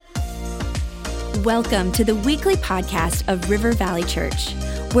Welcome to the weekly podcast of River Valley Church.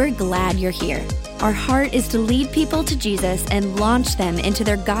 We're glad you're here. Our heart is to lead people to Jesus and launch them into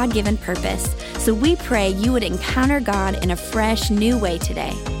their God-given purpose. So we pray you would encounter God in a fresh, new way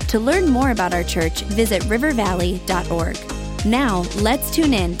today. To learn more about our church, visit rivervalley.org. Now, let's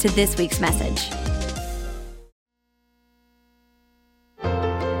tune in to this week's message.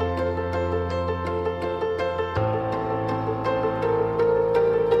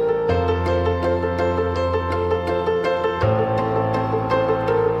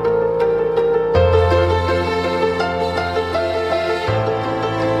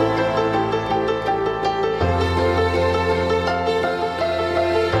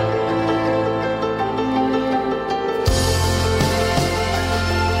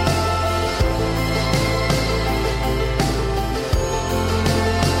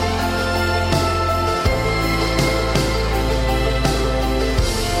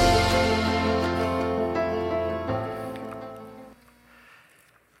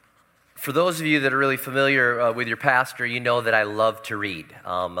 For those of you that are really familiar with your pastor, you know that I love to read.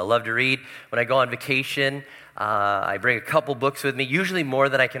 I love to read. When I go on vacation, I bring a couple books with me, usually more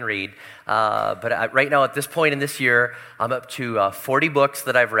than I can read. Right now, at this point in this year, I'm up to 40 books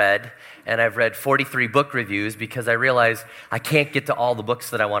that I've read, and I've read 43 book reviews because I realized I can't get to all the books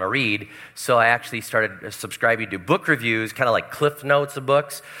that I want to read. So I actually started subscribing to book reviews, kind of like Cliff Notes of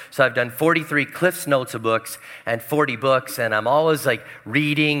books. So I've done 43 Cliff Notes of books and 40 books, and I'm always like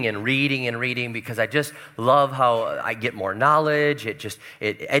reading and reading and reading because I just love how I get more knowledge. It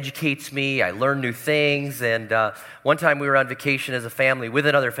educates me. I learn new things. And one time we were on vacation as a family with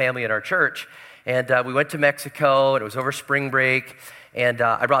another family in our church, and we went to Mexico, and it was over spring break. And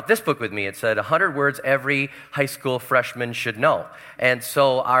I brought this book with me. It said 100 words every high school freshman should know. And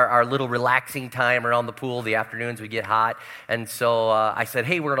so our little relaxing time around the pool, the afternoons would get hot. And so I said,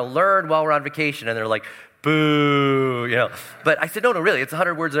 hey, we're going to learn while we're on vacation. And they're like, boo, you know. But I said, no, really, it's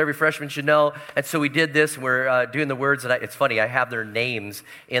 100 words that every freshman should know. And so we did this. We're doing the words. And it's funny, I have their names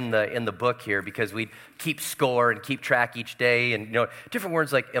in the book here because we keep score and keep track each day. And, you know, different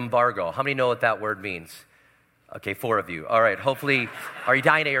words like embargo. How many know what that word means? Okay, 4 of you. All right, hopefully our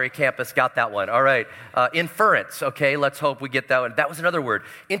Edina area campus got that one. All right, inference. Okay, let's hope we get that one. That was another word.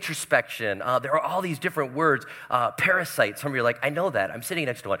 Introspection. There are all these different words. Parasite. Some of you are like, I know that. I'm sitting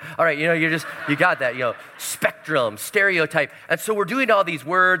next to one. All right, you know, you got that. You know, spectrum, stereotype. And so we're doing all these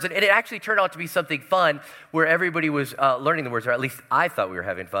words, and it actually turned out to be something fun where everybody was learning the words, or at least I thought we were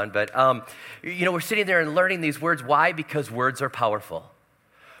having fun. But, you know, we're sitting there and learning these words. Why? Because words are powerful.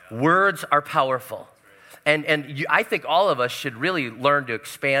 Words are powerful. I think all of us should really learn to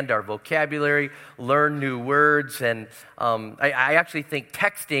expand our vocabulary, learn new words, and I actually think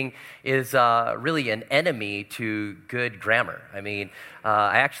texting is really an enemy to good grammar. I mean,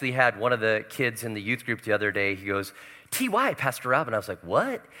 I actually had one of the kids in the youth group the other day, he goes, TY, Pastor Rob, and I was like,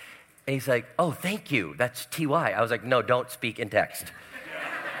 what? And he's like, oh, thank you, that's TY. I was like, no, don't speak in text.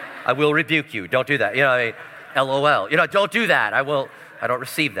 I will rebuke you, don't do that. You know, I mean, LOL, you know, don't do that. I don't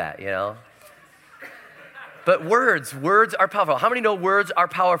receive that, you know. But words are powerful. How many know words are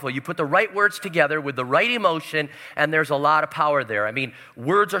powerful? You put the right words together with the right emotion, and there's a lot of power there. I mean,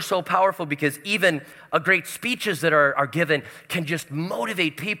 words are so powerful because even great speeches that are given can just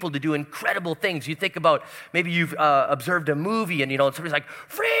motivate people to do incredible things. You think about maybe you've observed a movie, and you know somebody's like,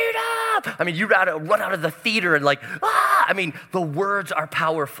 freedom! I mean, you gotta run out of the theater and like, ah! I mean, the words are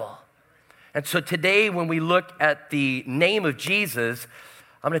powerful. And so today, when we look at the name of Jesus,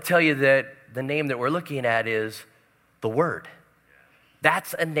 I'm going to tell you that the name that we're looking at is the Word.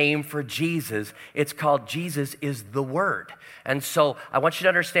 That's a name for Jesus. It's called Jesus is the Word. And so I want you to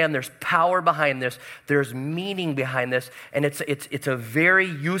understand there's power behind this. There's meaning behind this. And it's a very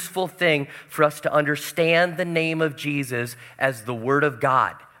useful thing for us to understand the name of Jesus as the Word of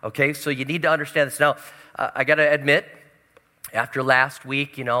God. Okay, so you need to understand this. Now, I got to admit, after last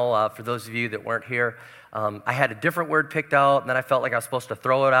week, you know, for those of you that weren't here, I had a different word picked out, and then I felt like I was supposed to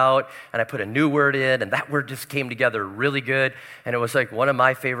throw it out, and I put a new word in, and that word just came together really good, and it was like one of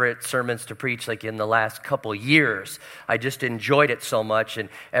my favorite sermons to preach like in the last couple years. I just enjoyed it so much, and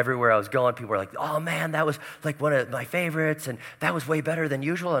everywhere I was going, people were like, oh man, that was like one of my favorites, and that was way better than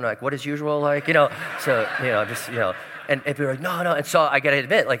usual, and I'm like, what is usual like? You know, so, you know, just, you know, And people are like, no. And so I got to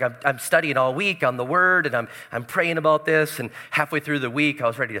admit, like I'm studying all week on the Word, and I'm praying about this. And halfway through the week, I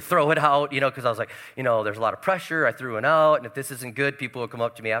was ready to throw it out, because I was like, there's a lot of pressure. I threw it out, and if this isn't good, people will come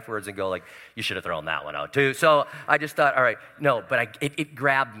up to me afterwards and go like, you should have thrown that one out too. So I just thought, all right, no, but it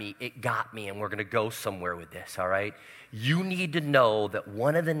grabbed me, it got me, and we're going to go somewhere with this, all right? You need to know that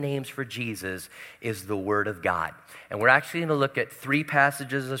one of the names for Jesus is the Word of God. And we're actually going to look at 3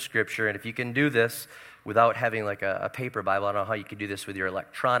 passages of Scripture. And if you can do this without having like a paper Bible, I don't know how you can do this with your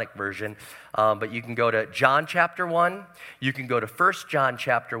electronic version, but you can go to John chapter 1, you can go to 1 John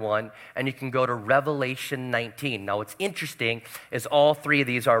chapter 1, and you can go to Revelation 19. Now what's interesting is all 3 of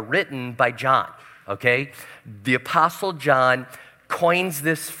these are written by John, okay? The Apostle John coins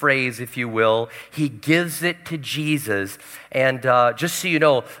this phrase, if you will. He gives it to Jesus. And just so you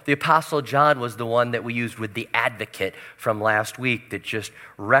know, the Apostle John was the one that we used with the advocate from last week that just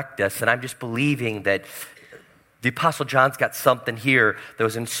wrecked us. And I'm just believing that the Apostle John's got something here that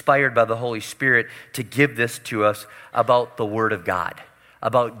was inspired by the Holy Spirit to give this to us about the Word of God,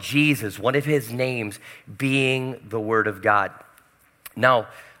 about Jesus, one of his names being the Word of God. Now,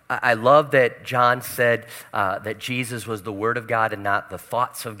 I love that John said that Jesus was the Word of God and not the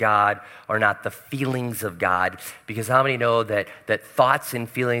thoughts of God or not the feelings of God, because how many know that thoughts and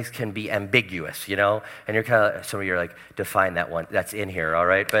feelings can be ambiguous, And you're kind of, some of you are like, define that one. That's in here, all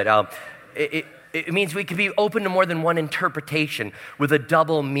right? But it means we can be open to more than one interpretation with a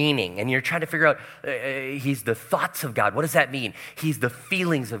double meaning. And you're trying to figure out, he's the thoughts of God. What does that mean? He's the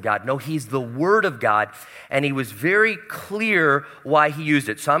feelings of God. No, he's the Word of God. And he was very clear why he used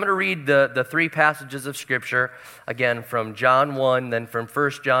it. So I'm going to read the 3 passages of Scripture, again, from John 1, then from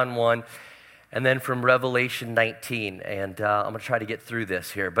 1 John 1, and then from Revelation 19. And I'm going to try to get through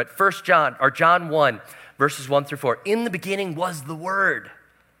this here. But John 1, verses 1 through 4. In the beginning was the Word.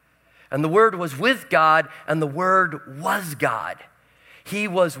 And the Word was with God, and the Word was God. He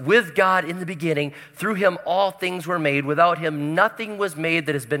was with God in the beginning. Through him all things were made. Without him nothing was made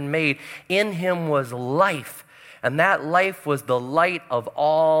that has been made. In him was life, and that life was the light of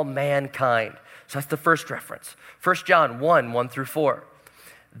all mankind. So that's the first reference. 1 John 1, 1 through 4.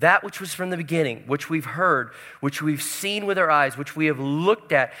 That which was from the beginning, which we've heard, which we've seen with our eyes, which we have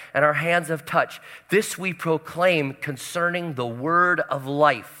looked at and our hands have touched, this we proclaim concerning the word of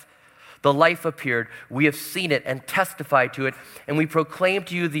life. The life appeared, we have seen it and testified to it, and we proclaim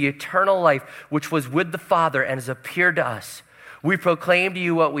to you the eternal life which was with the Father and has appeared to us. We proclaim to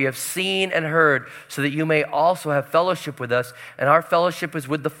you what we have seen and heard, so that you may also have fellowship with us, and our fellowship is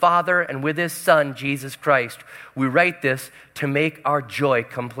with the Father and with his Son, Jesus Christ. We write this to make our joy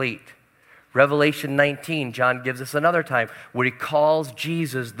complete. Revelation 19, John gives us another time where he calls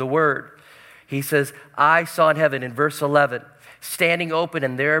Jesus the Word. He says, I saw in heaven, in verse 11, standing open,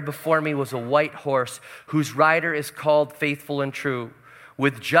 and there before me was a white horse, whose rider is called Faithful and True.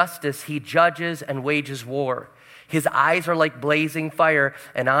 With justice he judges and wages war. His eyes are like blazing fire,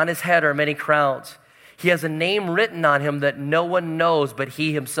 and on his head are many crowns. He has a name written on him that no one knows but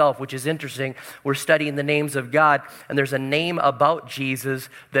he himself, which is interesting. We're studying the names of God, and there's a name about Jesus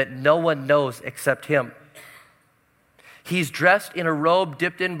that no one knows except him. He's dressed in a robe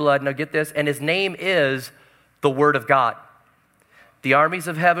dipped in blood, now get this, and his name is the Word of God. The armies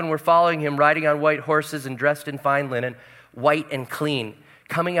of heaven were following him, riding on white horses and dressed in fine linen, white and clean.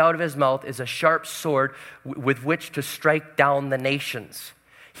 Coming out of his mouth is a sharp sword with which to strike down the nations.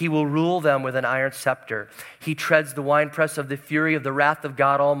 He will rule them with an iron scepter. He treads the winepress of the fury of the wrath of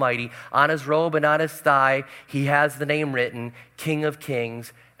God Almighty. On his robe and on his thigh, he has the name written, King of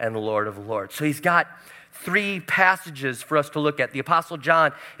Kings and Lord of Lords. So he's got 3 passages for us to look at. The Apostle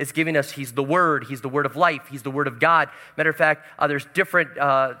John is giving us, he's the Word of life, he's the Word of God. Matter of fact, there's different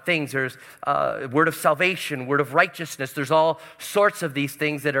things. There's Word of salvation, Word of righteousness. There's all sorts of these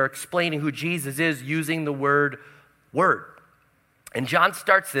things that are explaining who Jesus is using the word Word. And John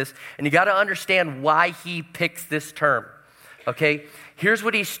starts this, and you got to understand why he picks this term. Okay? Here's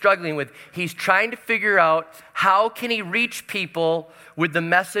what he's struggling with. He's trying to figure out how can he reach people with the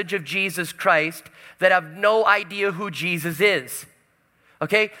message of Jesus Christ that have no idea who Jesus is.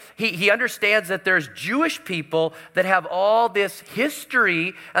 Okay? He understands that there's Jewish people that have all this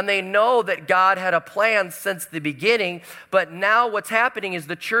history and they know that God had a plan since the beginning, but now what's happening is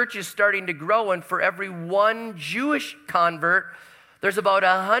the church is starting to grow, and for every one Jewish convert, there's about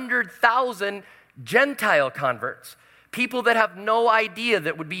 100,000 Gentile converts. People that have no idea,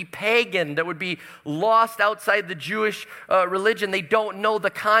 that would be pagan, that would be lost outside the Jewish religion. They don't know the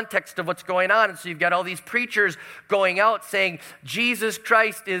context of what's going on. And so you've got all these preachers going out saying, Jesus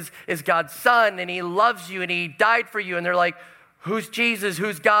Christ is God's Son, and he loves you, and he died for you. And they're like, who's Jesus?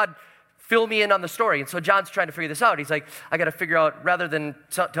 Who's God? fill me in on the story. And so John's trying to figure this out. He's like, I got to figure out, rather than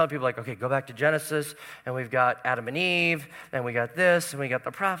telling people like, okay, go back to Genesis, and we've got Adam and Eve, and we got this, and we got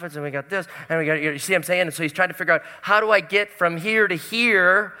the prophets, and we got this, and we got, you see what I'm saying? And so he's trying to figure out, how do I get from here to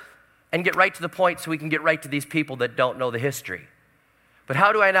here and get right to the point so we can get right to these people that don't know the history? But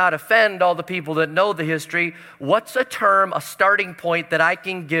how do I not offend all the people that know the history? What's a term, a starting point that I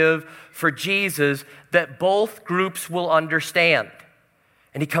can give for Jesus that both groups will understand?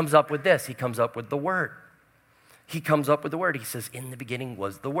 And he comes up with this. He comes up with the Word. He comes up with the Word. He says, in the beginning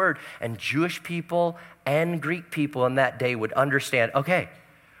was the Word. And Jewish people and Greek people in that day would understand, okay,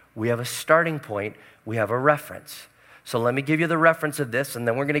 we have a starting point. We have a reference. So let me give you the reference of this, and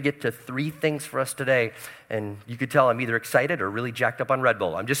then we're going to get to 3 things for us today. And you could tell I'm either excited or really jacked up on Red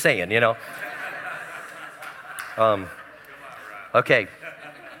Bull. I'm just saying, you know. Okay.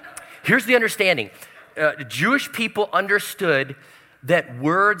 Here's the understanding. Jewish people understood that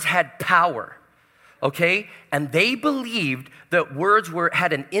words had power, okay? And they believed that words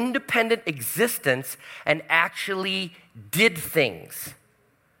had an independent existence and actually did things.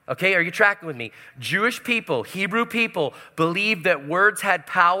 Okay, are you tracking with me? Jewish people, Hebrew people, believed that words had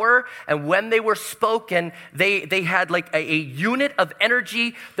power, and when they were spoken, they had like a unit of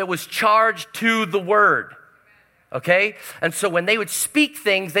energy that was charged to the word. Okay? And so when they would speak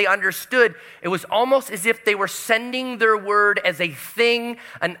things, they understood it was almost as if they were sending their word as a thing,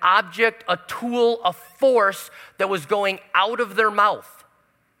 an object, a tool, a force that was going out of their mouth.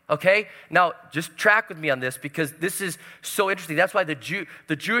 Okay? Now, just track with me on this because this is so interesting. That's why the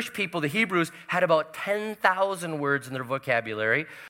Jewish people, the Hebrews, had about 10,000 words in their vocabulary.